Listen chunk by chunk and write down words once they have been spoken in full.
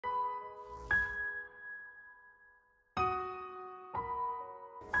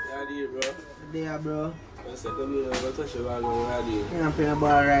idea, bro. Yeah, bro. What's that? Come here, go touch your ball, what are you? I'm playing a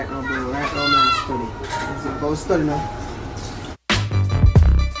ball right now, bro. Right now, man, study. It's about study now.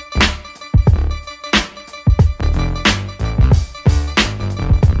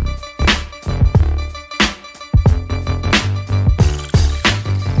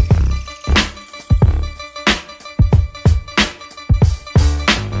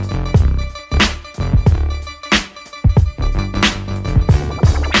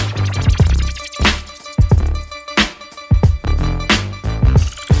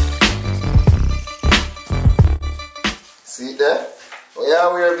 See there? What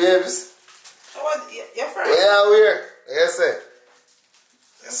you wear, babes? What? Your friend? What you wear? Yes, sir.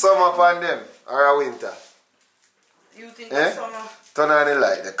 Summer upon them or a winter? You think it's summer? Turn on the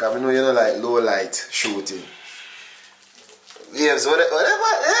light because I know you don't like low light shooting. Babes,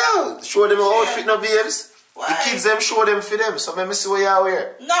 whatever. Show them your outfit now, babes. Why? The kids them show them for them. So let me see what you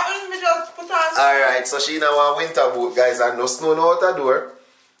wear. Nothing, me just put on. Alright, so she now want winter boot, guys, and no snow no out the door.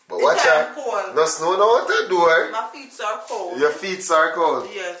 But watch out. Cold. No snow no out the door. My feet are cold. Your feet are cold?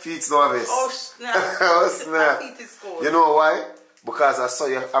 Yes. Feet nervous. Oh snap. Oh snap. My feet is cold. You know why? Because I saw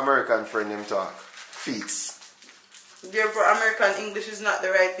your American friend him talk. Feet. Therefore, American English is not the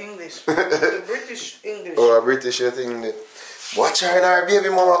right English. The British English. Oh, a British thing. Watch her in her baby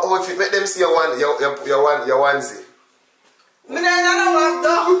mama outfit. Make them see your onesie. Me don't know what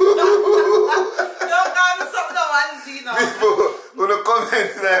though. Don't call me something no onesie now. People, when you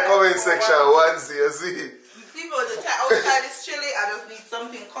comment in the comment section, onesie, you see. People, the outside is chilly. I just need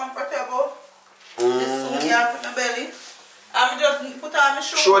something comfortable. This soon you have for my belly. I'm just put on my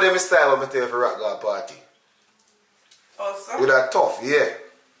shoes. Show them the style when I tell you for rock that party. Also. With that tough, yeah.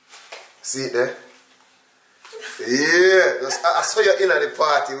 See it there? Yeah. I saw you in at the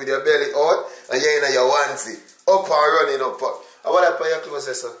party with your belly out and you're in your onesie. Up and running up. What happened to your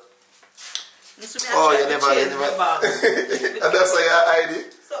clothes, sir? Oh, you never. And that's how you hide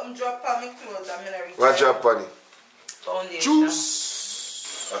it? Something drop on my clothes. I'm in a reach. What drop on it? Foundation.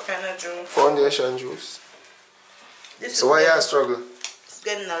 Juice. What kind of juice? Foundation juice. This So why you struggle? It's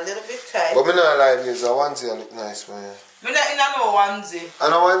getting a little bit tight. But me not like this. A onesie look nice, man. Me not in a no onesie.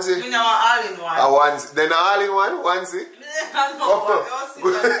 And a onesie? Me not all in one. A onesie. Then all in one? Onesie? Me not know one.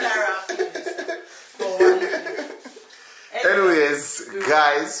 You see Anyways,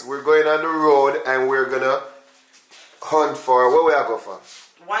 guys, we're going on the road and we're gonna hunt for what we are going for?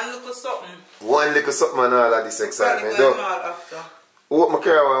 One little something. One little something and all of this excitement. Probably going all after. Oh, my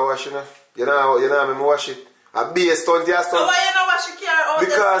car I wash you know. You know me wash it. A be a stunt, yeah, stunt. So why you not wash your car out?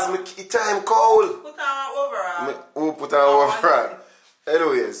 Because my time cold. Put on overall. Who put on overall?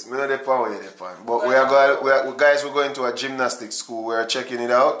 Anyways, me not the pan where you pan. But we're going to a gymnastics school. We're checking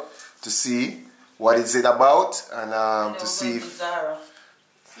it out to see what is it about and to see if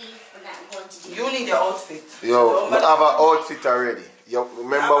you need your outfit. Yo, I have an outfit already. Yo,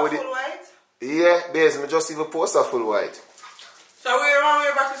 remember with it? Full white? Yeah, base, me just even post a full white. So we're on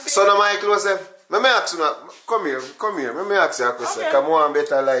way back to So now my clothes me ask you now, come here, me ask you a question. Okay. Come on,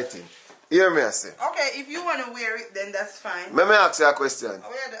 better lighting. Hear me I say. Okay, if you want to wear it, then that's fine. Me ask you a question.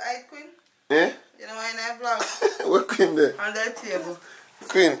 Oh, yeah, the eye queen? Eh? You know why in that vlog? What queen there? On the table.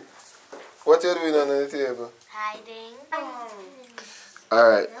 Queen, what you doing under the table? Hiding.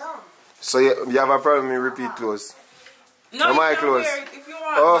 Alright. So you have a problem with repeat clothes? No, you my can clothes? wear it if you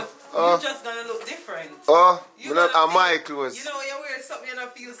want, but you're just going to look different. Oh, You not gonna my feel- clothes. You know, when you wear something you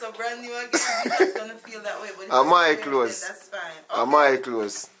don't feel so brand new again, you're just going to feel that way. But if Are you my wear it, clothes? then that's fine. Are my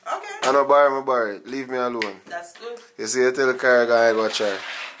clothes. Okay. I don't borrow it. Leave me alone. That's good. You see, you tell the car guy go try.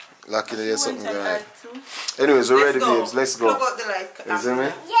 Lucky to get something Want to going. add too? Anyways, we're ready, Let's go. babes. Let's go. Plug out the light. You see me?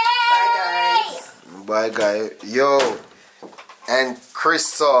 Bye, guys. Bye, guy. Yo. And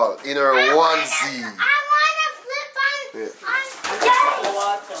Crystal in her onesie. I want to flip on. Yeah. The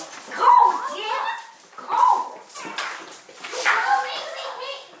water. Go, yeah. Go.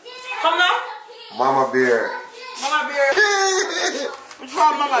 Come now. Mama bear. Mama bear. Which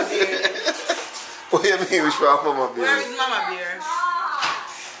one, Mama bear? What do you mean, which one, Mama bear? Where is Mama bear?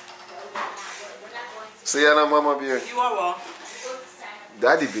 See you now, Mama bear. You are what?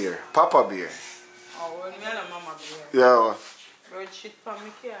 Daddy bear. Papa bear. Oh, well, me and Mama bear. Yeah. What? Bird shit for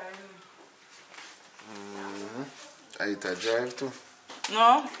me car. I eat a drive too.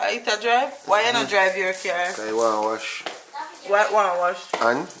 No, I eat a drive. Why you not drive your car? Because I want to wash. What want to wash?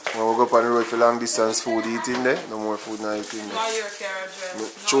 And when we go up on the road for long distance food eating there, no more food not eating there. Why your car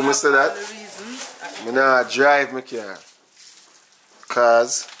drive? True, me say that. The reason. Me not drive my car.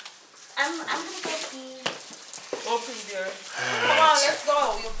 Cause I'm gonna get the. Open there. Come on, let's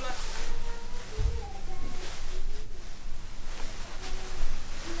go. You're black.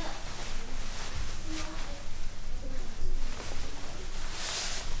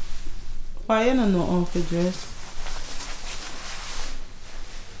 Pa, you don't know how to dress.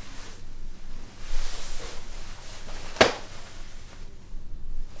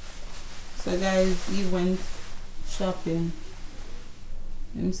 So guys, he went shopping.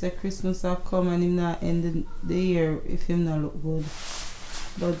 Him say Christmas will come and him not end the year if him not look good.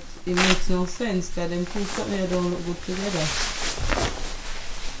 But it makes no sense that them two something that don't look good together.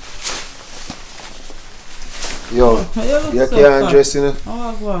 Yo, you can't dress in it.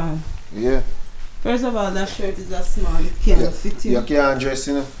 Oh, go on. Yeah. First of all, that shirt is a small. It can't fit you. You can't dress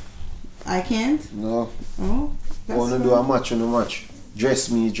in it. I can't? No. Oh, I want to do a match on a match.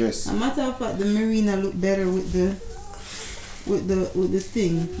 Dress me, dress. As a matter of fact, the Marina look better with the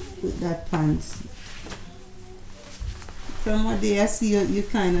thing, with that pants. From what day I see you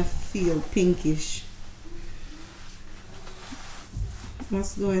kind of feel pinkish.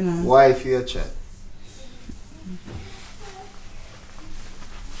 What's going on? Why feel chat?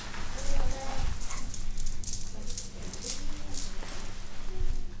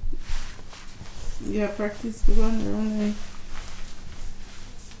 Yeah, practice to run the wrong way.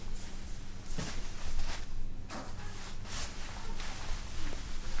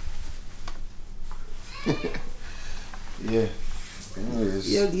 Yeah.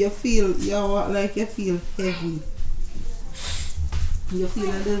 Anyways. You feel like you feel heavy. You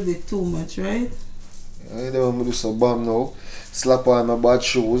feel a little bit too much, right? I don't do so bomb now. Slap on my bad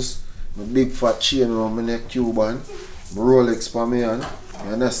shoes, my big fat chain around my neck Cuban, my Rolex for me hand.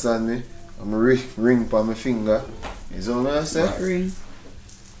 You understand me? And my ring for my finger. Is that what I say? What ring?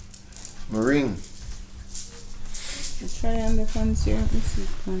 My ring. Try on the fancy. Let me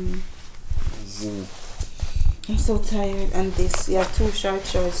see. I'm so tired. And this, you have 2 short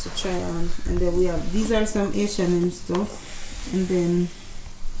shorts to try on. And then we have, these are some H&M stuff. And then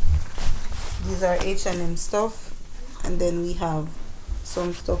these are H&M stuff. And then we have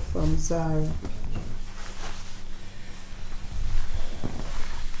some stuff from Zara.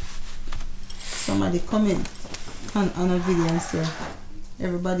 Somebody comment on a video and say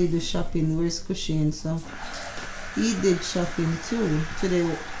everybody do shopping. Where's Cushane? So he did shopping too today.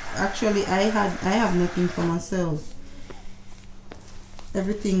 Actually, I have nothing for myself.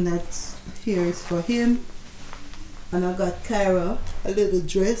 Everything that's here is for him. And I got Kyra a little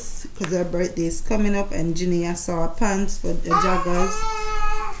dress because her birthday is coming up, and Ginny, I saw her pants for the joggers.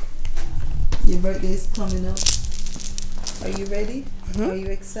 Your birthday is coming up. Are you ready? Are you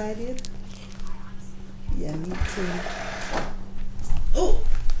excited? Yeah, me too. Oh!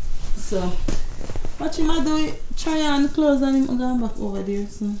 So, what you might do, try on the clothes and I'm going back over there.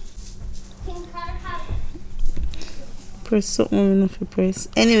 So. Press something enough to press.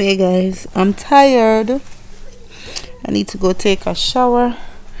 Anyway, guys, I'm tired. I need to go take a shower.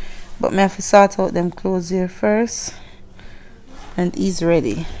 But I have to sort out them clothes here first. And he's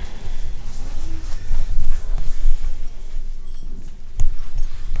ready.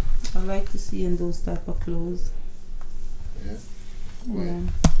 I like to see in those type of clothes. Yeah. Yeah.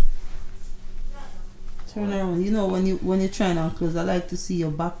 Turn around. You know when you're trying on clothes, I like to see your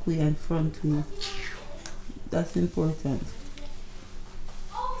back way and front way. That's important.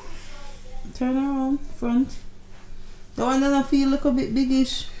 Turn around, front. The one that I feel look a bit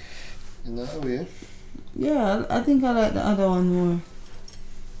biggish. In that way? Yeah, I think I like the other one more.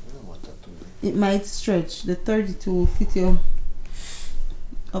 I don't want that to be. It might stretch. The 32 will fit you.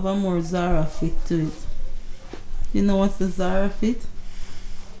 Have a more Zara fit to it. You know what's the Zara fit?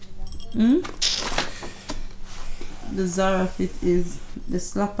 The Zara fit is the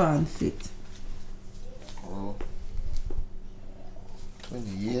slap-on fit. Oh.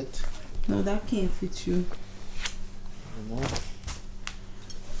 28. No, that can't fit you. I don't know.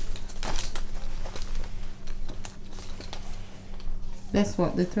 That's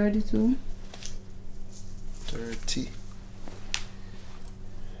what, the 32? 30.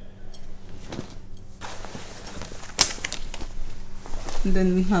 And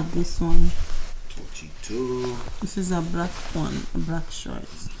then we have this one. 42. This is a black one, black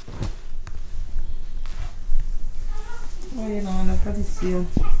shorts. Oh, you know, nobody see you.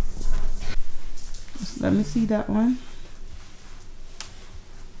 Let me see that one.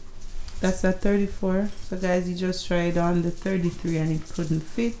 That's a 34. So guys, you just tried on the 33 and it couldn't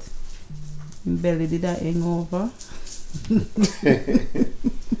fit. Belly did that hang over.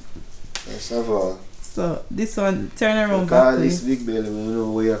 That's have all. So this one, turn around call back way. this big belly, man. You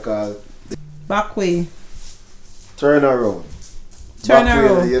know what you call Back way. turn around. Turn back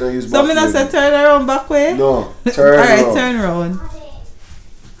around. Way, you don't use So me back not way. say turn around back way? No, turn Alright, around. turn around.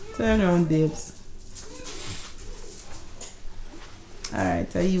 Turn around, babes.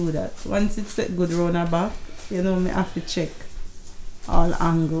 Alright, I you that. Once it's set good round the back, you know me have to check all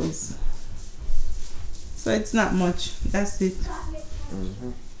angles. So it's not much. That's it.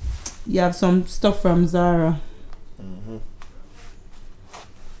 You have some stuff from Zara.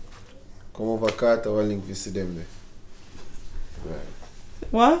 Come over Carter or link visit them there.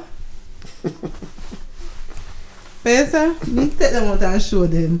 Right. What? Pesa? Me take them out and show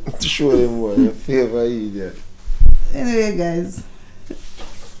them. To show them what your favorite idiot. Anyway, guys,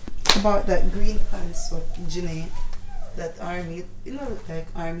 about that green pants for Ginny, that army, you know, look like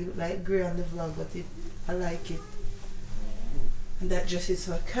army, look like grey on the vlog, but I like it. And that dress is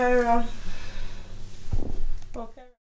for Kyra.